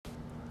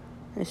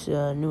This is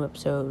a new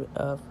episode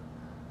of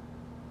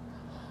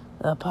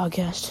the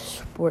podcast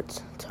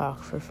Sports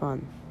Talk for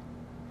Fun.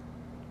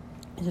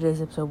 In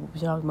today's episode, we'll be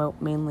talking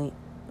about mainly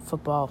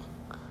football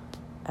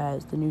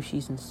as the new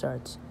season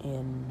starts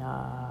in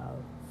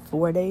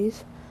 4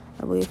 days,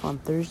 I believe, on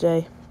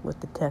Thursday with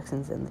the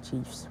Texans and the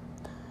Chiefs.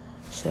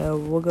 So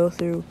we'll go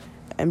through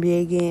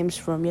NBA games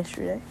from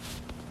yesterday,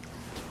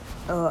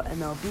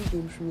 MLB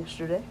games from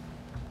yesterday,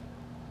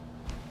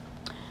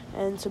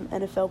 and some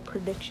NFL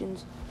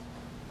predictions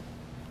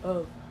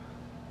of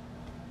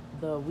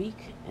the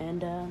week,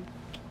 and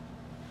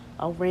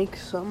I'll rank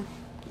some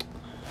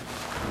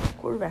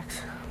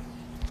quarterbacks.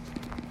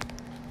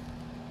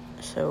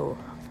 So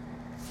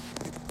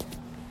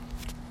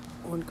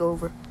we'll go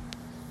over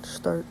to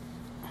start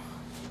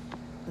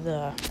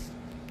the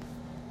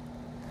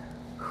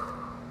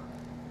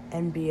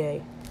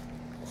NBA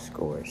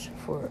scores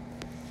for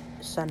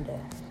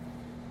Sunday,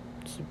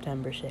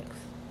 September 6th.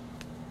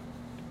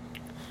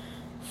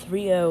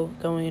 3-0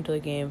 going into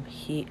the game.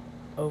 Heat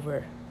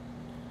over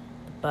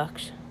the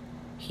Bucks.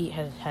 Heat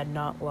had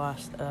not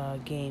lost a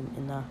game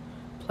in the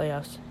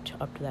playoffs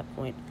up to that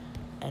point,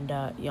 and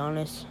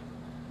Giannis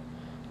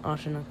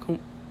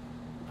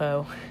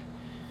Antetokounmpo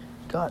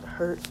got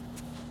hurt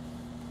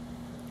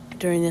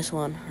during this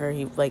one, or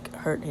he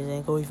hurt his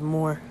ankle even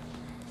more,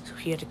 so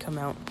he had to come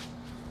out,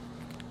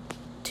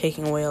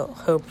 taking away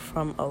hope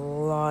from a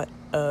lot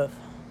of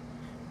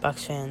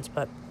Bucks fans.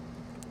 But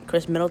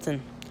Chris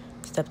Middleton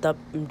stepped up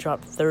and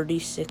dropped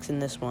 36 in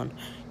this one.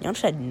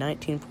 Giannis had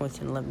 19 points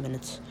in 11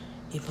 minutes.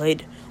 He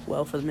played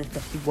well for the minutes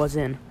that he was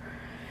in.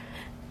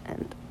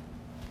 And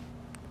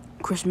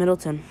Chris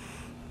Middleton,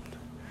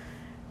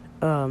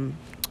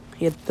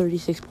 he had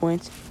 36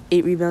 points,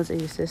 8 rebounds,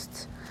 8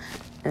 assists.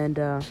 And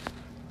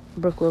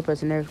Brook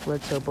Lopez and Eric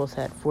Bledsoe both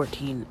had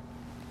 14.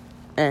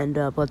 And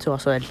Bledsoe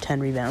also had 10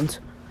 rebounds.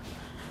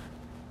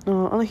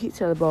 On the Heat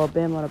side of the ball,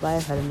 Bam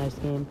Adebayo had a nice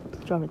game,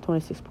 dropping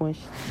 26 points,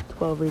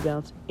 12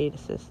 rebounds, 8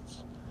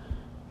 assists.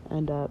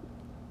 And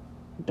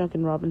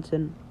Duncan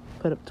Robinson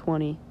put up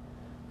 20,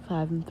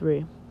 5 and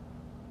 3.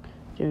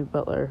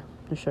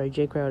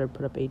 Jay Crowder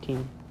put up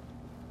 18.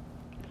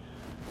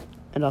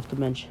 And off the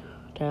bench,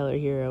 Tyler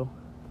Hero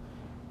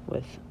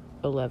with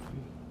 11.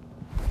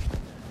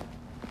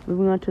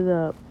 Moving on to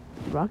the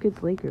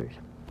Rockets-Lakers.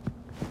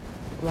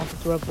 The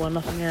Rockets were up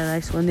 1-0 in a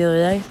nice win the other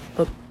day,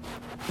 but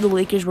the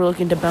Lakers were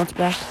looking to bounce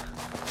back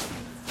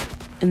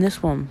in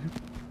this one,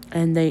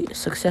 and they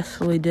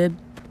successfully did,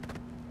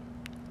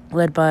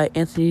 led by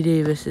Anthony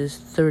Davis's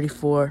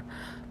 34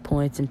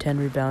 points and 10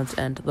 rebounds,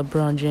 and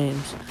LeBron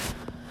James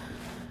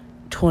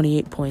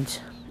 28 points,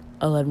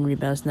 11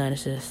 rebounds, 9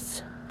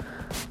 assists.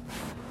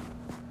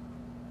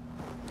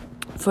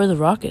 For the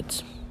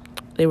Rockets,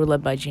 they were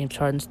led by James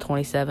Harden's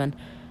 27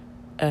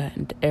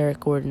 and Eric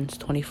Gordon's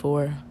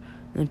 24, and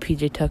then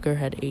PJ Tucker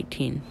had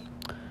 18.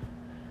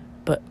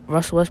 But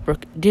Russell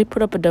Westbrook did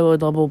put up a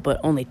double-double, but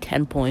only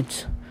 10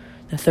 points.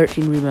 The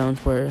 13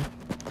 rebounds were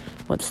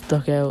what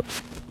stuck out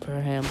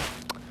for him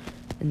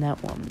in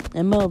that one.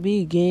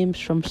 MLB games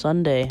from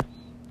Sunday.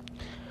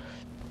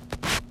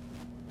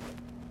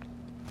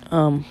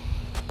 The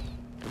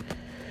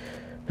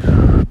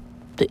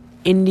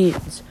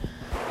Indians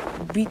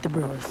beat the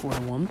Brewers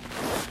 4-1.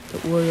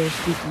 The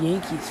Orioles beat the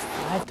Yankees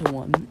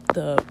 5-1.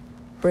 The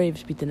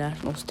Braves beat the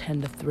Nationals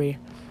 10-3.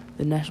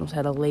 The Nationals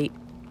had a late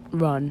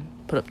run,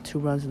 put up 2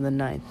 runs in the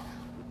 9th,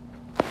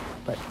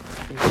 but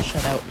they were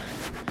shut out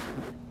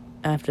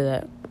after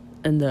that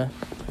to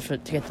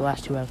get the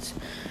last 2 outs.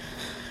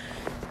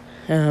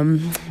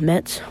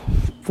 Mets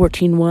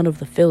 14-1 of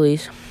the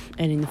Phillies,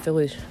 ending the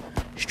Phillies'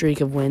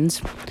 streak of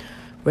wins.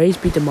 Rays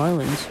beat the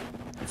Marlins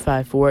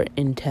 5-4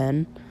 in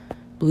 10.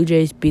 Blue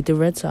Jays beat the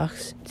Red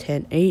Sox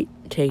 10-8,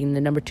 taking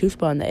the number 2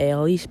 spot in the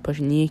AL East,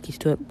 pushing the Yankees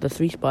to the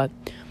 3 spot.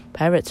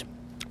 Pirates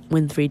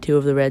win 3-2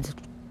 of the Reds.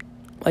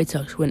 White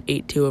Sox win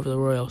 8-2 over the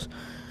Royals.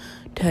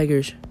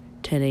 Tigers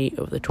 10-8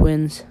 over the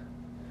Twins.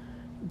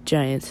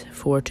 Giants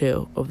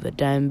 4-2 over the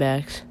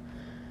Diamondbacks.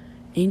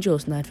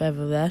 Angels 9-5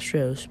 over the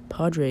Astros.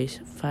 Padres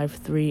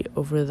 5-3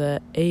 over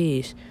the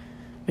A's.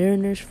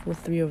 Mariners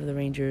 4-3 over the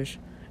Rangers.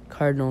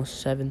 Cardinals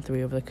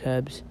 7-3 over the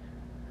Cubs.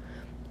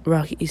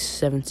 Rockies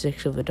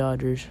 7-6 over the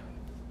Dodgers.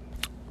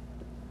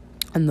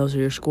 And those are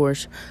your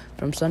scores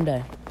from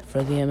Sunday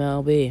for the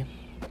MLB.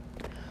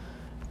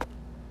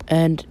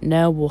 And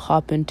now we'll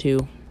hop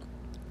into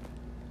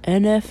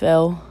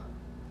NFL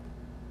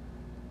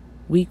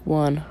Week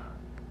 1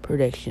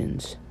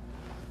 predictions.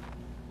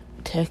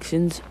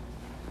 Texans,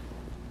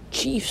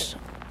 Chiefs.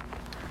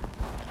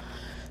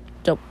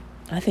 So,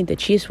 I think the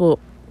Chiefs will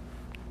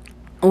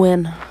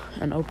win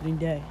on opening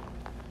day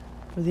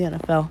for the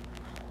NFL.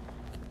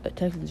 The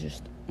Texans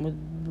just,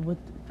 with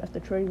after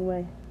trading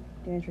away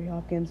DeAndre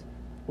Hopkins,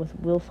 with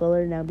Will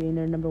Fuller now being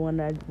their number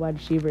 1 wide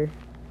receiver,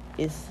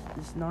 is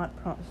not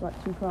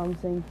too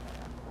promising,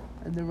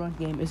 and the run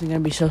game isn't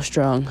going to be so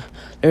strong.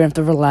 They're going to have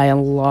to rely a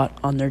lot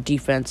on their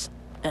defense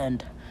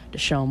and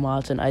Deshaun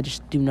Watson. I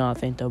just do not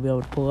think they'll be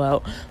able to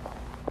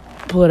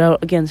pull it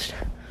out against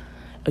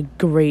a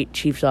great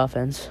Chiefs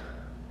offense.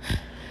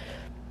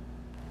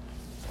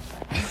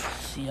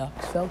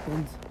 Seahawks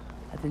Falcons.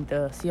 I think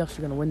the Seahawks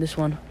are gonna win this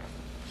one,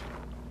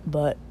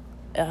 but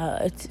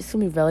it's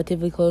gonna be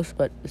relatively close.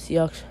 But the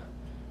Seahawks,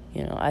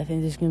 I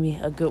think this is gonna be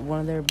one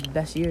of their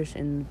best years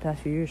in the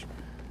past few years,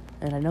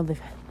 and I know they're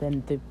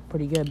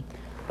pretty good,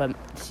 but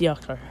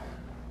Seahawks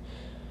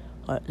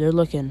they're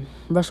looking.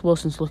 Russell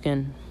Wilson's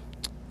looking.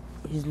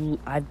 In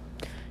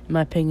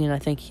my opinion, I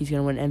think he's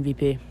gonna win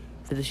MVP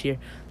for this year.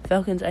 The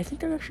Falcons, I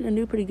think they're actually gonna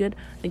do pretty good.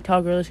 I think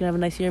Todd Gurley's gonna have a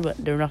nice year, but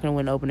they're not gonna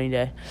win opening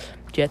day.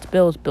 Jets,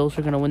 Bills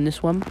are gonna win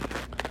this one.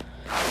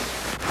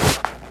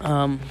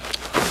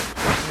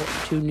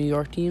 Two New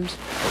York teams.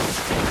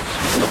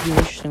 This is an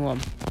interesting one.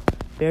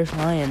 Bears,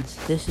 Lions.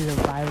 This is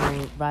a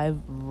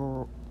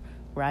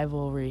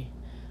rivalry.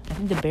 I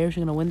think the Bears are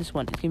gonna win this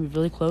one. It's gonna be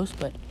really close,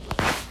 but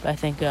I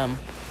think no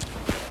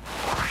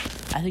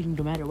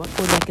matter what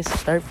quarterback gets to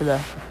start for the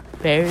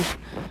Bears,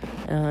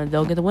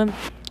 they'll get the win.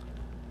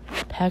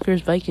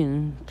 Packers,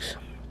 Vikings.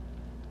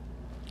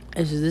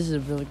 This is a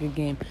really good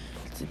game.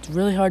 It's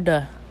really hard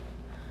to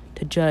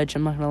judge.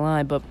 I'm not gonna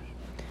lie, but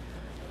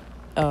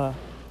I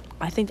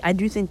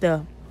do think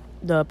the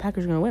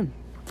Packers are gonna win,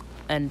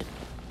 and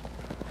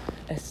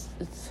it's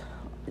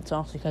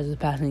also because of the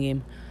passing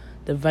game.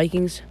 The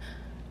Vikings,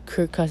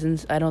 Kirk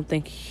Cousins, I don't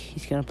think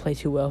he's gonna play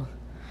too well.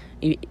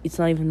 It's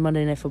not even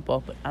Monday Night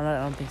Football, but I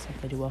don't think he's gonna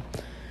play too well.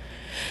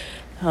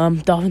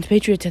 Dolphins,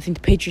 Patriots. I think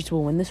the Patriots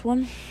will win this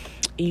one.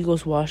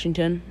 Eagles,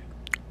 Washington.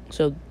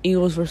 So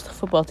Eagles versus the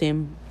football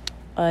team.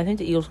 I think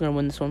the Eagles are gonna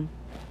win this one.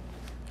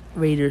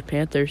 Raiders,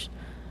 Panthers.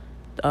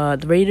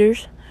 The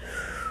Raiders.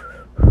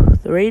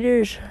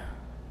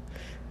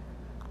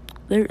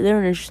 They're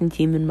an interesting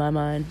team in my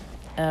mind.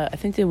 I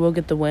think they will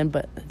get the win,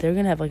 but they're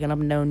gonna have like an up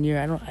and down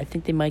year. I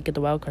think they might get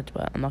the wild card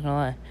spot. I'm not gonna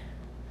lie.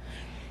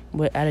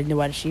 But adding the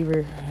wide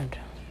receiver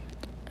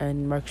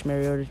and Marcus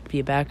Mariota to be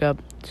a backup,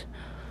 it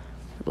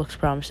looks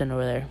promising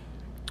over there.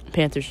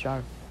 Panthers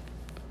are.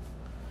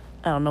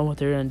 I don't know what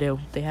they're gonna do.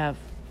 They have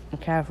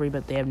McCaffrey,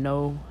 but they have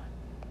no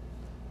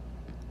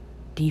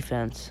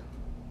defense,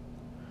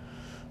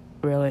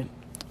 really,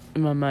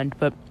 in my mind.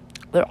 But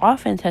their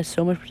offense has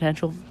so much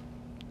potential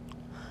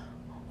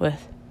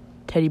with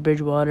Teddy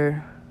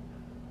Bridgewater,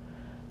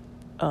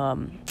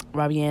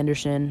 Robbie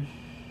Anderson,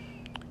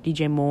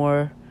 DJ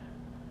Moore,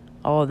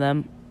 all of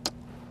them.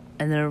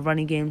 And their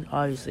running game,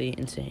 obviously,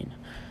 insane.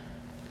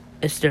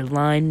 It's their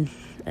line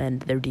and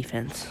their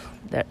defense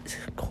that's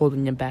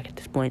holding them back at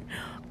this point.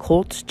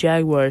 Colts,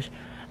 Jaguars.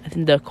 I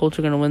think the Colts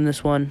are going to win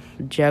this one.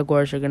 The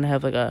Jaguars are going to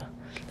have like a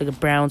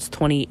Browns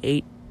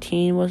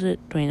 2018, was it?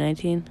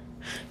 2019?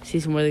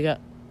 Season where they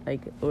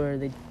where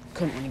they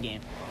couldn't win a game.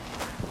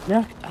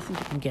 Yeah, I think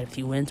they can get a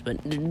few wins, but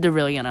it's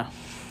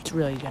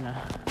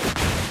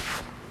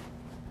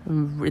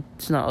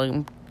not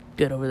looking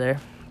good over there.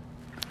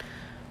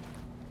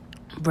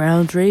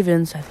 Browns,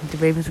 Ravens. I think the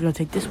Ravens are going to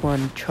take this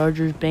one.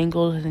 Chargers,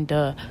 Bengals.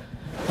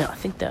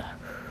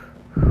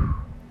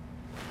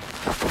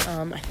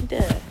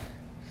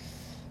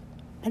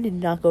 I did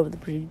not go over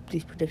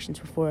these predictions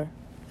before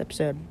the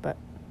episode, but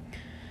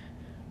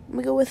I'm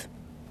going to go with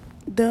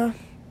the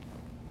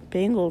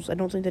Bengals. I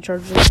don't think the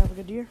Chargers are going to have a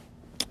good year.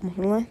 I'm not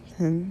going to lie.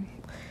 And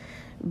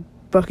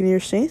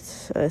Buccaneers,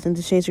 Saints. I think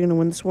the Saints are going to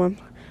win this one,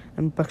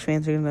 and Bucs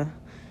fans are going to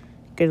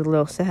get a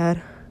little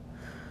sad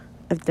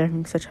if they're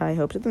having such high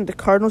hopes. I think the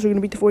Cardinals are going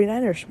to beat the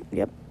 49ers.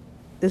 Yep.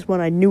 This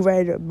one I knew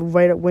right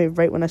away,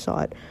 right when I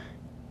saw it.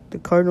 The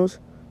Cardinals,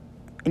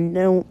 I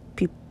know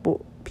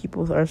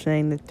people are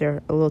saying that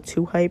they're a little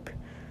too hype,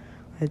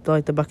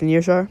 like the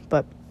Buccaneers are,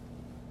 but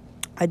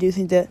I do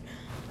think that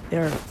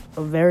they're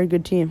a very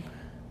good team.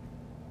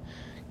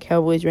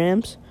 Cowboys,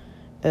 Rams,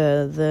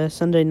 the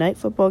Sunday night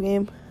football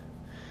game.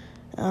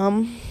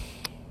 I'll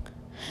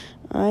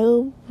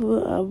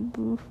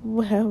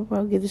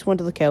give this one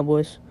to the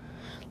Cowboys.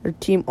 Their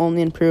team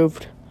only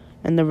improved,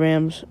 and the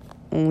Rams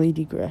only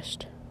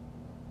digressed.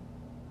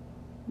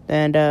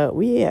 And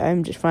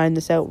I'm just finding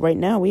this out right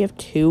now. We have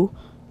 2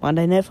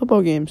 Monday Night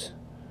Football games.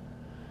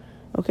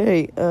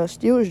 Okay,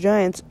 Steelers,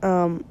 Giants.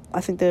 I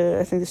think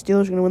the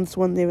Steelers are gonna win this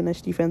one. They have a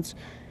nice defense,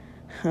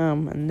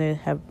 and they're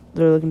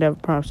looking to have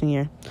a promising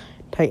year.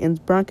 Titans,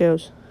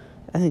 Broncos.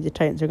 I think the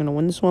Titans are gonna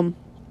win this one.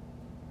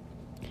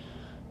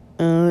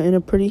 In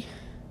a pretty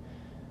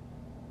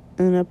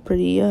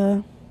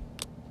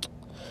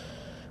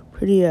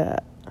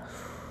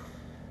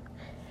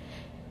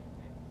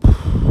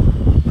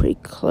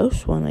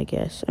close one, I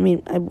guess. I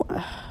mean, I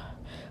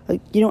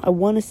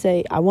want to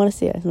say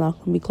it's not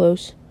gonna be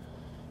close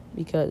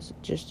because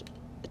just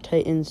the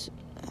Titans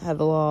have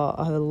a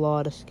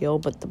lot of skill,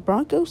 but the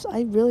Broncos,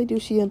 I really do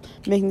see them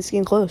making this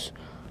game close.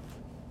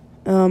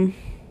 Now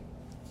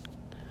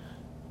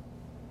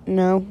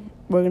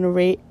we're gonna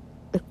rate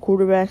the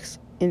quarterbacks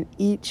in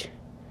each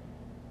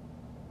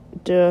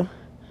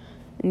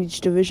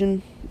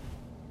division.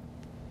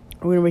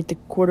 We're gonna rate the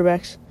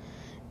quarterbacks,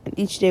 and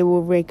each day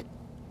we'll rank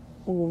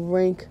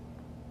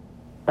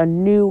a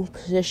new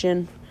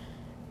position,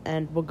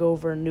 and we'll go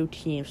over a new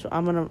team. So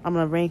I'm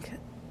gonna rank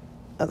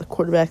the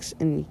quarterbacks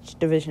in each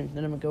division.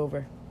 Then I'm gonna go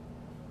over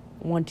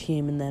one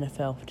team in the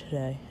NFL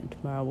today, and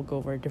tomorrow we'll go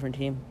over a different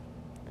team.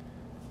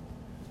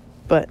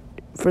 But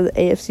for the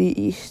AFC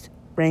East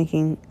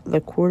ranking,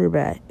 the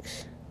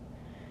quarterbacks,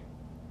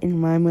 in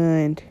my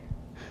mind,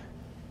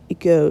 it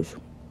goes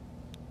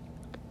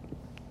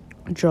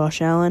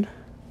Josh Allen,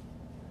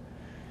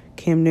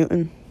 Cam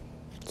Newton,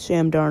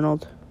 Sam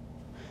Darnold,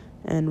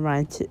 and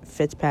Ryan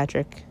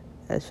Fitzpatrick,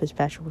 as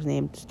Fitzpatrick was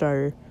named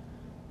starter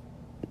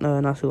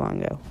not too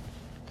long ago.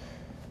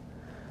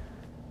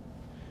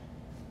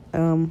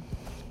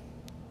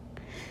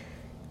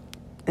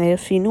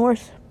 AFC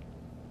North,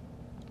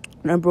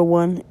 number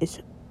one is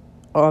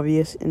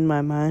obvious in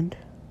my mind.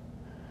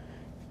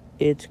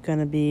 It's going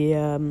to be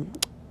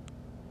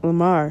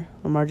Lamar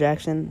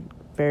Jackson,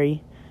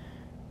 very,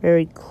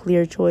 very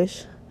clear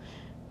choice.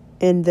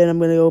 And then I'm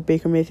going to go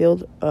Baker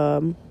Mayfield.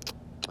 Ben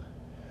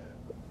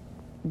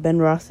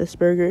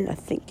Roethlisberger, I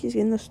think he's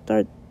going to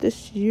start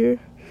this year.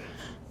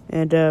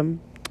 And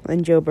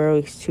Joe Burrow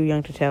is too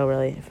young to tell,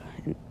 really, if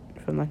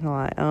I'm not going to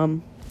lie.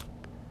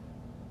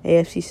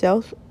 AFC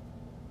South,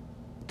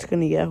 it's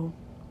going to go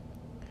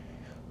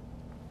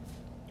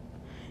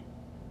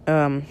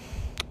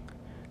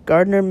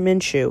Gardner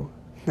Minshew.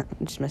 No,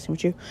 I'm just messing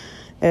with you.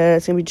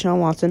 It's going to be Deshaun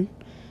Watson.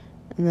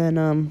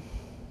 And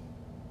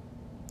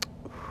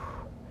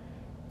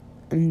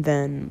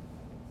then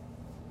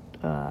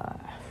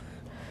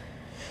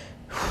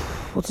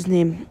what's his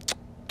name?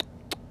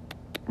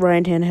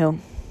 Ryan Tannehill.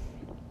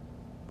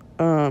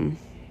 Gardner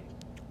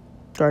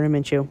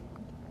Minshew.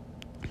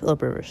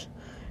 Phillip Rivers.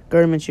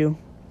 Gardner Minshew.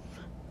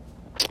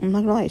 I'm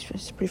not gonna lie,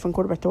 it's a pretty fun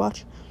quarterback to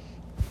watch.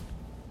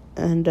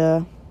 And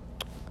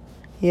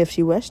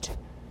AFC West,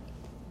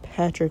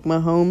 Patrick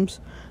Mahomes,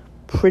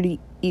 pretty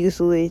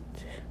easily,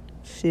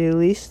 to say the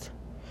least.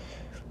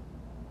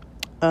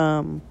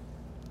 For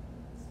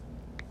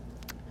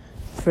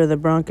the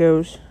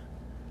Broncos,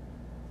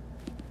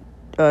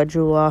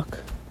 Drew Lock,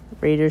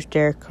 Raiders,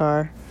 Derek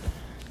Carr,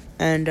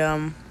 and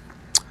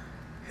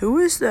who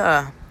is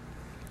the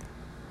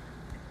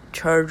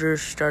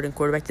Chargers starting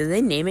quarterback? Did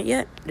they name it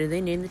yet? Did they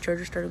name the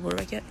Chargers starting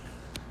quarterback yet?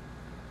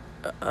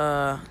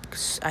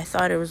 'Cause I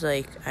thought it was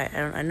like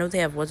I know they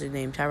have what's his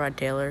name, Tyrod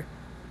Taylor,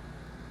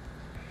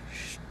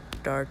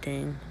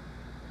 starting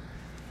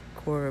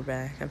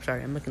quarterback. I'm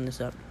sorry, I'm looking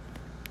this up.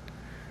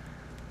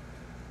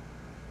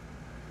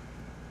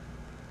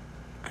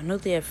 I know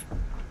they have.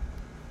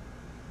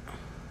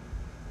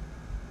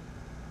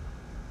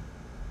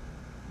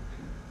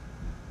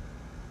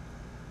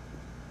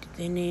 Did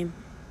they name?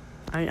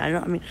 I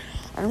know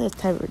that's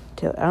Tyrod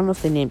Taylor. I don't know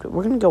if they named it.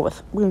 We're gonna go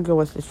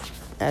with this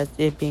as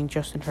it being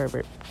Justin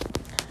Herbert.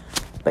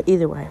 But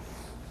either way,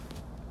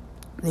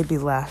 they'd be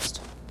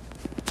last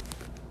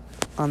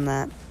on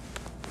that.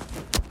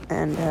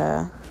 And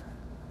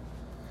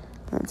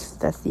that's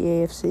the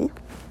AFC.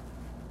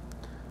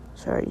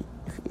 Sorry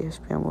if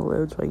ESPN will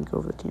load so I can go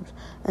over the teams.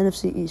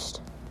 NFC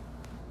East.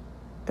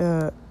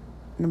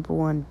 Number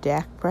one,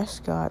 Dak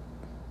Prescott.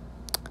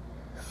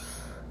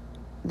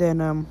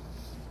 Then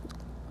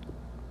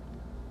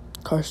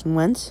Carson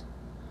Wentz,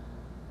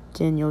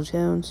 Daniel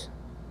Jones,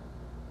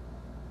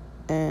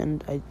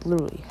 and I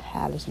literally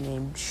had his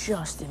name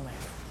just in my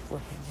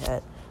flipping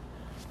head.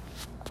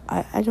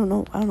 I don't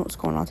know what's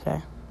going on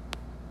today.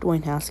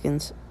 Dwayne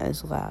Haskins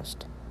as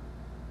last.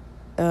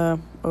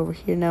 Over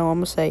here now, I'm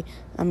gonna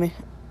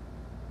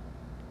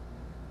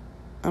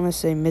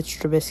say Mitch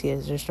Trubisky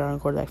is their starting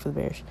quarterback for the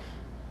Bears,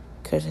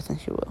 because I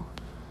think he will.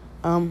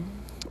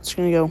 It's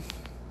gonna go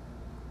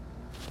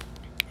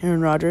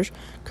Aaron Rodgers,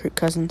 Kirk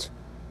Cousins,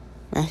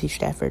 Matthew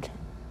Stafford,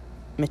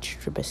 Mitch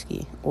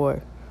Trubisky,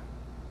 or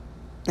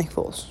Nick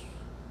Foles.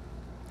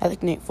 I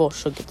think Nick Foles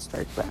should get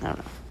started, but I don't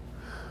know.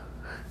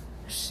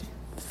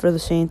 For the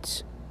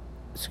Saints,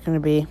 it's going to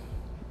be,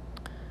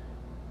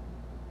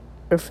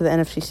 or for the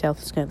NFC South,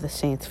 it's going to be the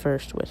Saints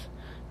first with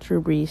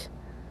Drew Brees,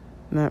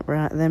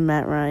 then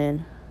Matt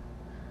Ryan,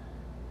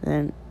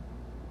 then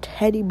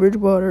Teddy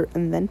Bridgewater,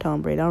 and then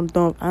Tom Brady. I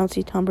don't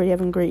see Tom Brady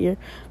having a great year,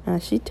 and I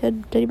see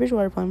Teddy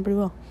Bridgewater playing pretty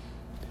well.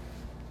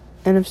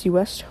 NFC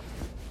West,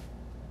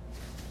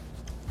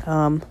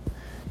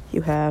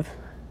 you have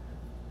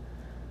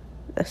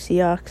the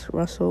Seahawks,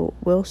 Russell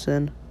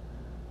Wilson,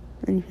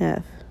 then you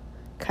have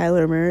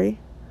Kyler Murray,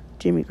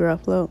 Jimmy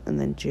Garoppolo, and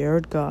then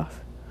Jared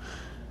Goff.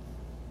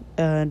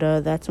 And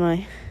that's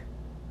my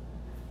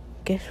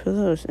guess for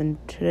those. And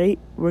today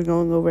we're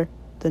going over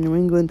the New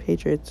England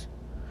Patriots,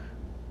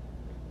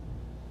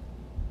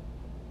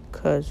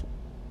 because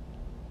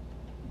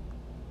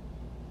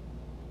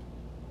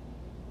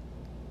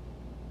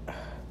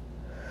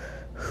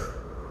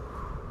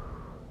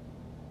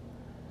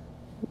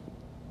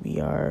we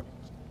are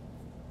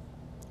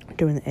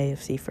doing the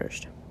AFC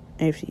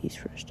East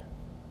first.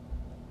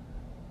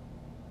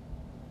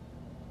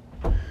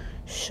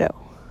 So,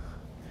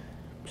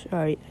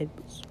 sorry, I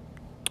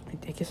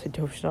guess I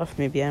dozed off,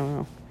 maybe, I don't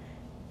know.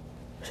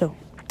 So,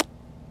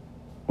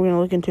 we're going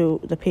to look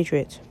into the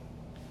Patriots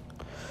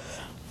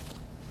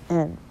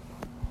and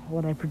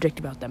what I predict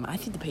about them. I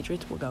think the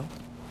Patriots will go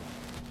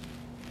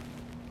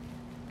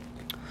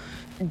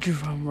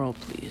drum roll,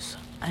 please.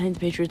 I think the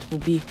Patriots will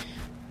be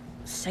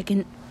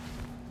second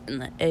in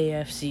the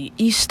AFC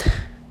East,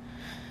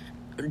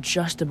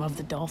 just above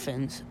the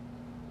Dolphins,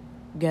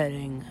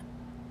 getting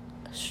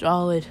a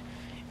solid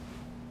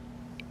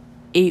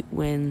 8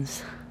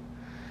 wins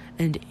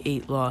and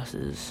 8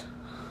 losses.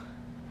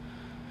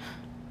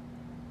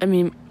 I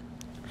mean,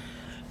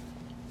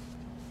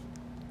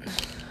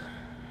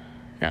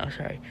 no,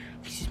 sorry,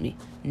 excuse me,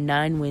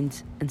 9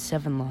 wins and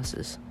 7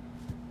 losses.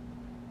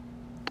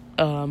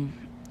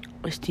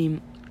 This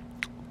team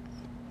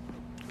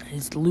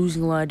is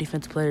losing a lot of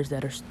defensive players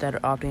that are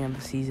opting out of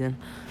the season.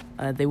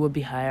 They would be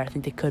higher. I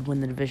think they could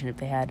win the division if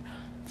they had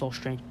full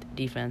strength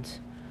defense,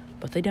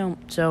 but they don't.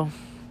 So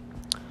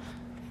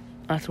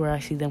that's where I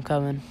see them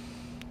coming.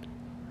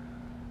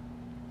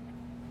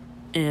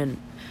 And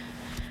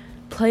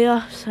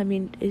playoffs, I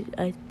mean,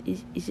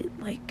 is it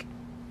like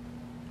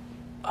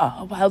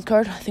a wild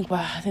card? I think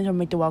I'll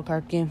make the wild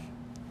card game.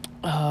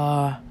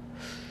 Let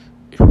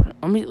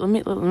me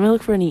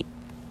look for any.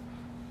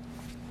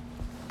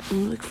 Let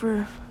me look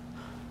for.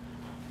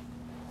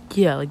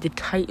 Yeah, like the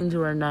Titans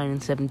were a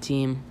 9-7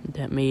 team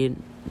that made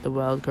the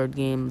wild card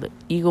game. The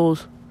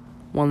Eagles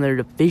won their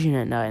division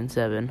at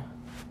 9-7,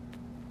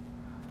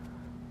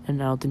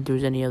 and I don't think there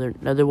was any other.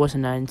 No, there was a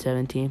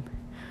 9-7 team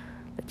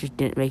that just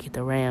didn't make it.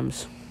 The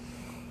Rams.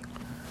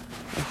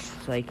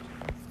 It's like,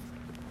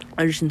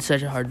 I'm just in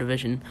such a hard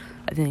division.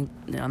 I think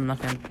I'm not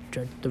gonna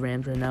judge the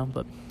Rams right now,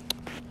 but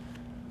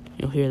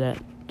you'll hear that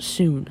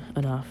soon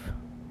enough.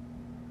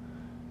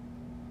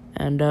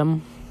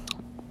 And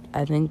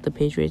I think the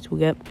Patriots will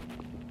get.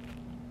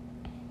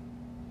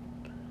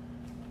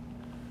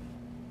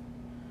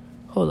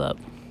 Hold up.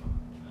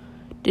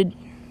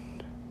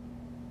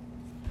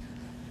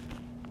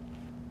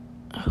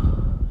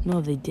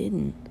 No, they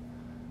didn't.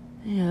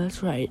 Yeah,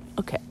 that's right.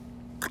 Okay,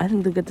 I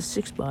think they'll get the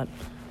 6th spot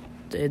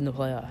in the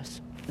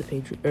playoffs. The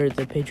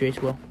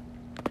Patriots will.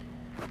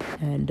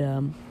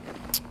 And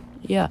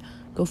yeah,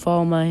 go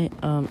follow my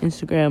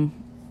Instagram.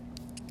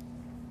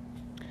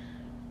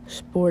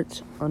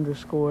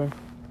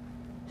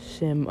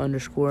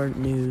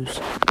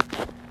 sports_sim_news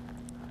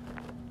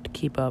to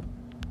keep up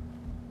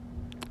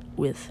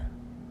with